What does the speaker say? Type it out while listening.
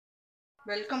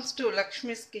Welcomes to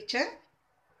Lakshmi's kitchen.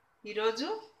 ఈరోజు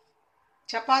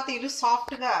చపాతీలు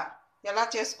సాఫ్ట్గా ఎలా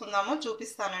చేసుకుందామో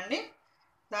చూపిస్తానండి.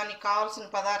 దానికి కావాల్సిన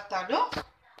పదార్థాలు: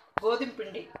 గోధుమ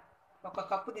పిండి 1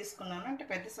 కప్పు తీసుకున్నాను, అంటే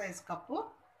పెద్ద size cup.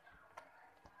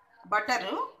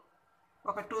 Butter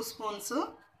 2 spoons,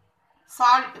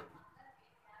 salt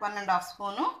 1½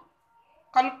 spoon,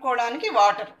 కలుపుకోవడానికి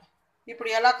వాటర్.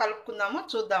 ఇప్పుడు ఎలా కలుపుకుందామో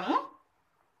చూద్దాము.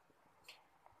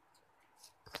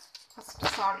 ఫస్ట్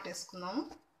సాల్ట్ వేసుకుందాము.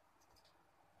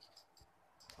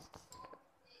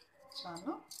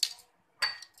 చాలు.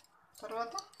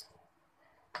 తర్వాత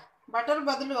బటర్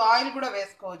బదులు ఆయిల్ కూడా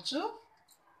వేసుకోవచ్చు,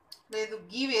 లేదు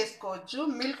గీ వేసుకోవచ్చు,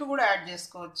 మిల్క్ కూడా యాడ్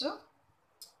చేసుకోవచ్చు.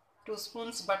 2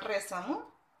 స్పూన్స్ బటర్ వేసాము.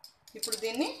 ఇప్పుడు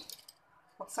దీన్ని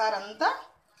ఒకసారి అంతా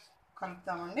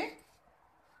కలుపుతామండి.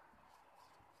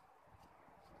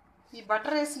 ఈ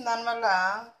బటర్ వేసిన దానివల్ల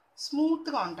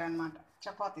స్మూత్గా ఉంటాయి అన్నమాట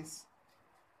చపాతీస్.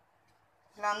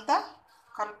 ఇలా అంతా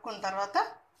కలుపుకున్న తర్వాత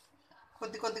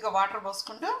కొద్దిగా వాటర్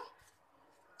పోసుకుంటూ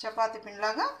చపాతీ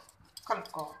పిండిలాగా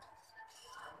కలుపుకోవాలి.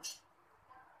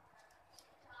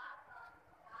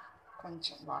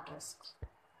 కొంచెం వాటర్ వేసుకో.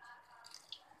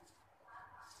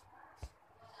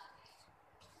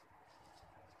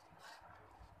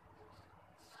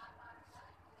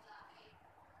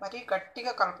 మరీ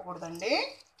గట్టిగా కలపకూడదండి,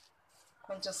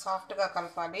 కొంచెం సాఫ్ట్గా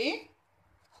కలపాలి.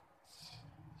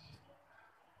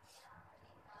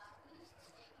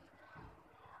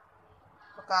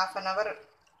 ఒక ½ అవర్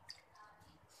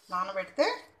నానబెడితే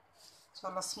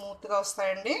చాలా స్మూత్గా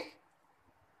వస్తాయండి.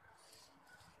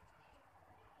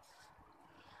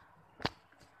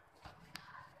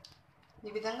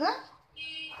 ఈ విధంగా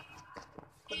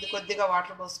కొద్దిగా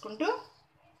వాటర్ పోసుకుంటూ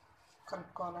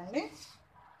కలుపుకోవాలండి.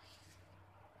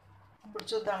 ఇప్పుడు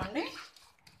చూద్దామండి.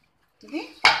 ఇది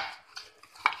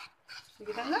ఈ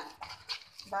విధంగా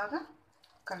బాగా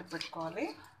కలిపి పెట్టుకోవాలి.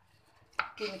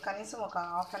 దీన్ని కనీసం ఒక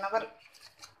 ½ అవర్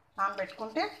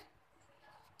నానబెట్టుకుంటే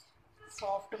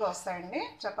సాఫ్ట్గా వస్తాయండి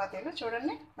చపాతీలు.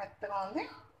 చూడండి, మెత్తగా ఉంది.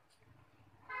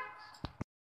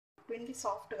 పిండి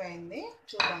సాఫ్ట్గా అయింది,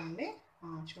 చూద్దామండి.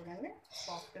 చూడండి,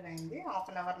 సాఫ్ట్గా అయింది.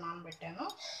 ½ అవర్ నానబెట్టాను.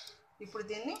 ఇప్పుడు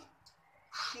దీన్ని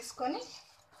తీసుకొని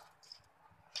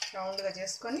రౌండ్గా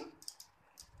చేసుకొని,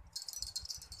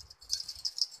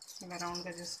 ఇలా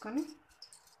రౌండ్గా చేసుకొని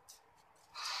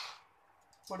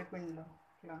పొడి పిండిలో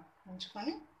ఇలా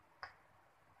ఉంచుకొని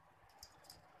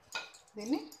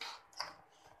దీన్ని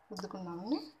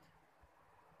రుద్దుకుందామండి.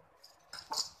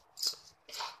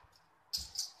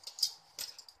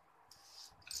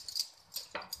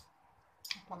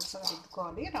 పలసగా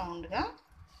రుద్దుకోవాలి రౌండ్గా.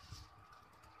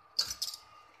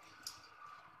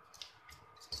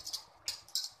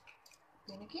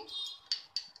 దీనికి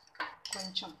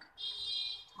కొంచెం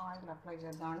ఆయిల్ అప్లై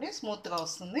చేద్దామండి, స్మూత్గా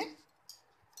వస్తుంది.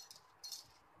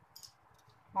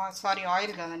 సారీ,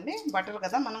 ఆయిల్ కాదండి, బటర్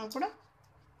కదా. మనం ఇప్పుడు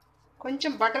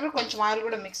కొంచెం బటర్ కొంచెం ఆయిల్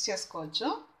కూడా మిక్స్ చేసుకోవచ్చు.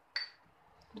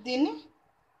 దీన్ని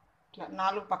ఇట్లా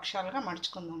 4 పక్షాలుగా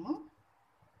మడుచుకుందాము.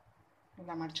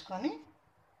 ఇలా మడుచుకొని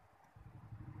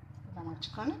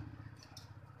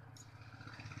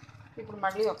ఇప్పుడు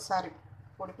మళ్ళీ ఒకసారి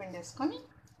పొడిపిండి వేసుకొని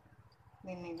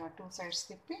దీన్ని ఇలా 2 సైడ్స్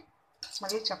తిప్పి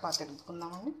మళ్ళీ చపాతీ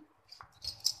రుద్దుకుందామండి.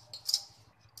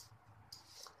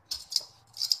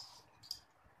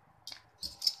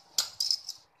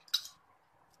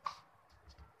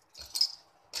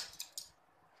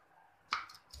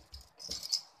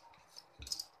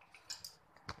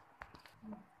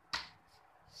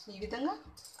 ఈ విధంగా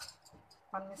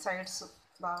అన్ని సైడ్స్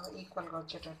బాగా ఈక్వల్గా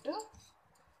వచ్చేటట్టు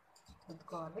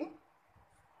రుద్దుకోవాలి.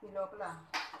 ఈ లోపల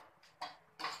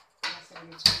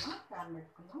ప్యాన్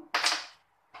పెట్టుకుందాం.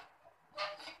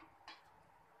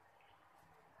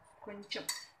 కొంచెం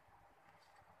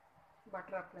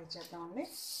బటర్ అప్లై చేద్దామండి.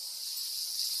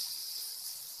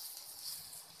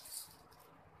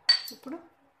 ఇప్పుడు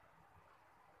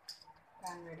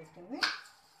ప్యాన్ వేడెక్కింది,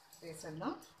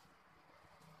 వేసేద్దాం.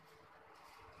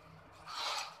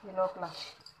 ఈ లోపల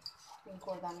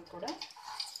ఇంకో దానికి కూడా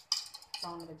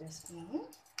రౌండ్గా చేసుకున్నాను.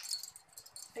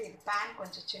 అంటే ఇది ప్యాన్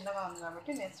కొంచెం చిన్నగా ఉంది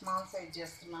కాబట్టి నేను స్మాల్ సైజ్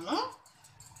చేస్తున్నాను.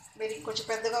 మీరు కొంచెం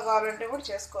పెద్దగా కావాలంటే కూడా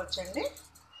చేసుకోవచ్చండి.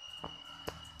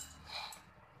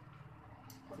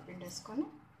 పొడిపిండి వేసుకొని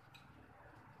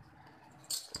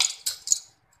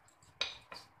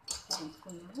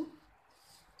వేసుకున్నాను.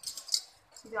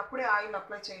 ఇది అప్పుడే ఆయిల్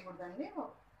అప్లై చేయకూడదండి,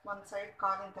 1 సైడ్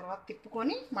కాలిన తర్వాత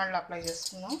తిప్పుకొని మళ్ళీ అప్లై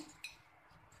చేసుకుందాం.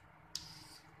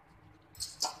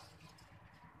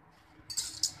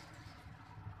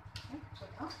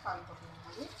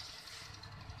 కాలిపోతుంది.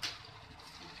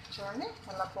 చూడండి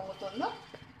ఎలా పొంగుతుందో.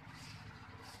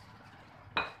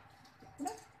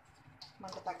 ఇప్పుడు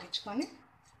మంట తగ్గించుకొని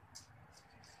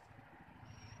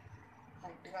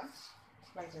లైట్గా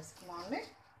ఫ్రై చేసుకున్నామండి.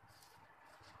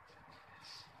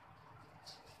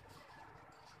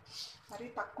 మరి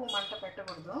తక్కువ మంట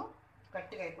పెట్టకూడదు,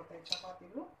 గట్టిగా అయిపోతాయి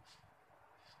చపాతీలు.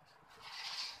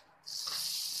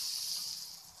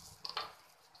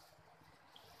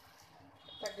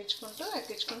 తగ్గించుకుంటూ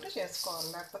ఎక్కించుకుంటూ చేసుకోవాలి,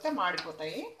 లేకపోతే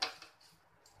మాడిపోతాయి.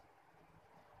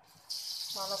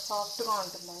 చాలా సాఫ్ట్గా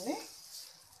ఉంటుందండి,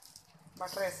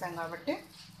 బటర్ వేసాం కాబట్టి.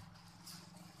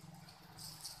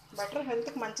 బటర్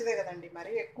హెల్త్కి మంచిదే కదండి,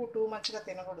 మరి ఎక్కువ టూ మచ్గా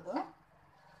తినకూడదు.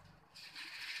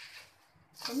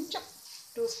 కొంచెం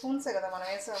 2 స్పూన్సే కదా మనం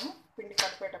వేసాము పిండి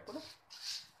కలిపేటప్పుడు.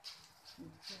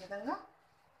 ఈ విధంగా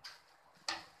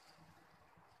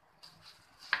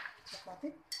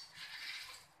చపాతీ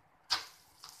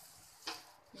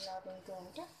ఇలా తింటూ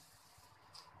ఉంటే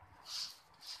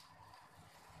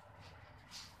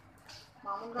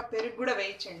మామూలుగా పెరుగు కూడా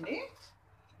వేయించండి.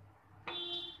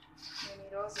 నేను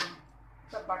ఈరోజు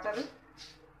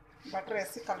బటర్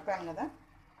వేసి కలిపాను కదా.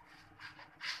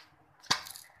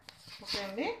 ఓకే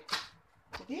అండి,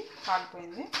 ఇది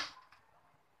కాలిపోయింది.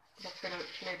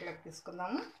 ప్లేట్లోకి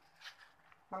తీసుకుందాము.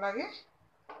 అలాగే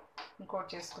ఇంకోటి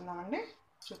చేసుకుందామండి,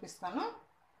 చూపిస్తాను.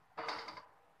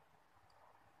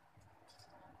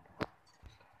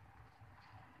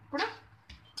 ఇప్పుడు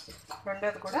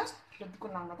రెండోది కూడా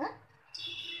రుద్దుకున్నాం కదా.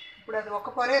 ఇప్పుడు అది ఒక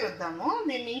పొరే రుద్దాము.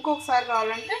 దీన్ని ఇంకొకసారి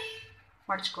కావాలంటే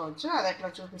మడుచుకోవచ్చు, అది ఎట్లా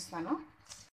చూపిస్తాను.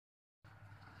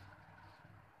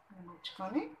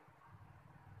 మడుచుకొని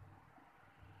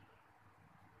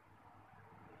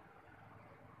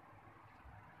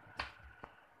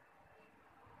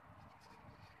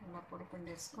ఇలా పొడి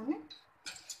పిండి వేసుకొని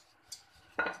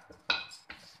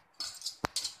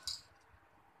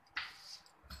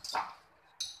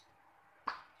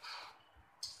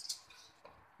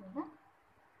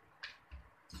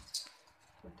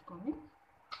రుద్దుకొని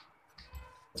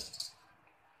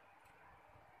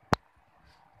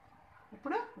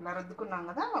ఇప్పుడు ఇలా రుద్దుకున్నాం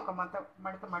కదా, ఒక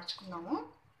మడత మడుచుకున్నాము.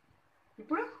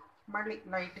 ఇప్పుడు మళ్ళీ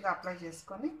లైట్గా అప్లై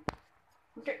చేసుకొని,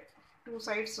 అంటే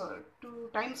 2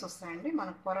 టైమ్స్ వస్తాయండి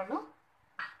మనకు పొరలు.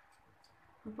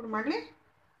 ఇప్పుడు మళ్ళీ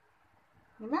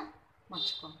ఇలా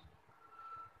మర్చుకోండి.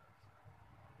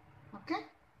 ఓకే,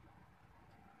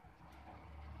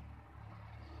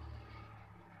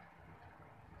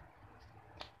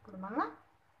 ఇప్పుడు మళ్ళీ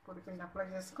పొడిపిండి అప్లై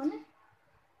చేసుకొని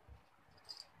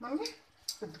మళ్ళీ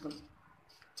రుద్దుకుందాం.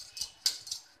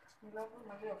 ఇలా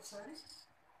మళ్ళీ ఒకసారి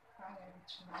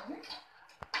వేయించుకోవాలి.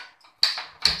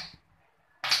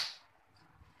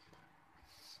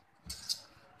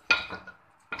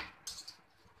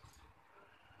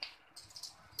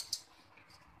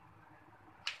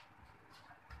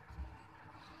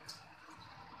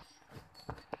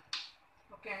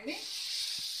 ఓకే అండి,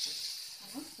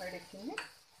 వేడెక్కింది.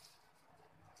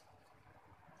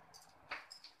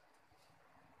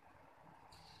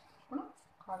 ఇప్పుడు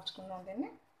కాల్చుకుందాం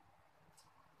దీన్ని.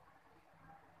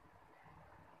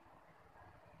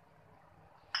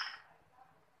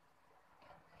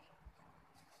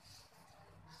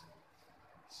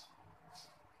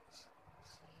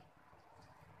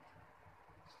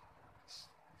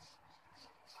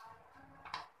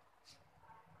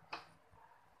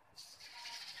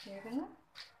 ఈ విధంగా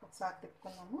ఒకసారి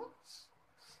తిప్పుకున్నాము.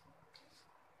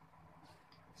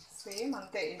 సేమ్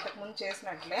అంతే, ఇంతకుముందు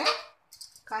చేసినట్లే,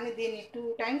 కానీ దీన్ని 2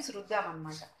 టైమ్స్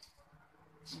రుద్దామన్నమాట.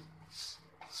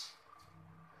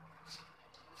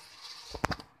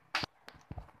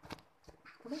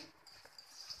 ఇప్పుడు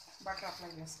బటర్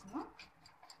అప్లై చేసుకున్నాం.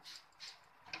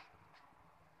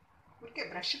 ఊరికే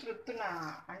బ్రష్కి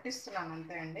అంటిస్తున్నాను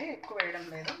అంతే అండి, ఎక్కువ వేయడం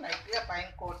లేదు. లైట్గా పైన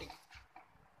కోటింగ్.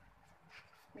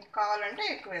 మీకు కావాలంటే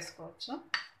ఎక్కువ వేసుకోవచ్చు,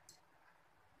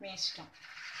 మీ ఇష్టం.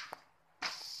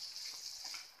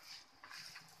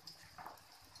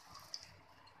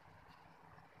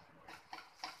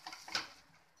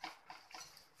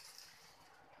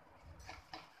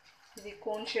 ఇది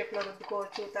కోన్ షేప్లో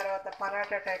రుద్దుకోవచ్చు, తర్వాత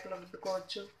పరాటా టైప్లో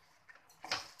రుద్దుకోవచ్చు.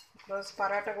 ఈరోజు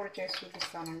పరాటా కూడా చేసి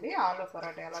చూపిస్తానండి, ఆలు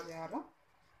పరాటా ఎలా చేయాలో.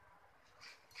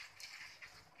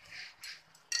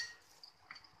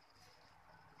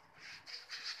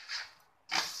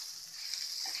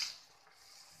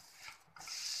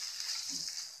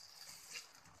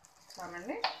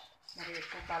 చాలండి, మరి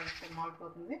ఎక్కువ కాలిస్తే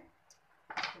మాడిపోతుంది.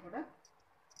 ఇది కూడా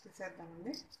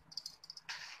తీసేద్దామండి.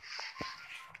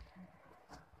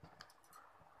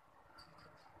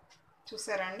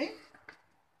 చూసారా అండి,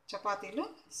 చపాతీలు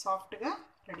సాఫ్ట్గా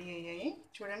రెడీ అయ్యాయి.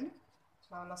 చూడండి,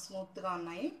 చాలా స్మూత్గా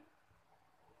ఉన్నాయి.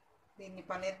 దీన్ని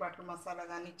పన్నీర్ బటర్ మసాలా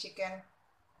కానీ, చికెన్,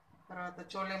 తర్వాత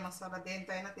చోలే మసాలా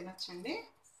దేంతో అయినా తినచ్చండి.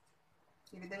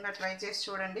 ఈ విధంగా ట్రై చేసి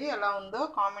చూడండి, ఎలా ఉందో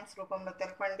కామెంట్స్ రూపంలో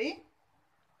తెలపండి.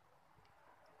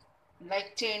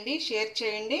 లైక్ చేయండి, షేర్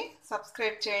చేయండి,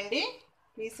 సబ్స్క్రైబ్ చేయండి.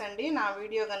 ప్లీజ్ అండి. నా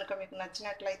వీడియో కనుక మీకు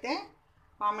నచ్చినట్లయితే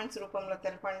కామెంట్స్ రూపంలో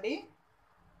తెలపండి.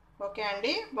 ఓకే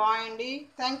అండి, బాయ్ అండి.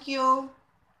 Thank you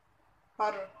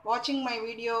for watching my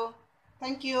video.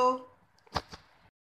 Thank you.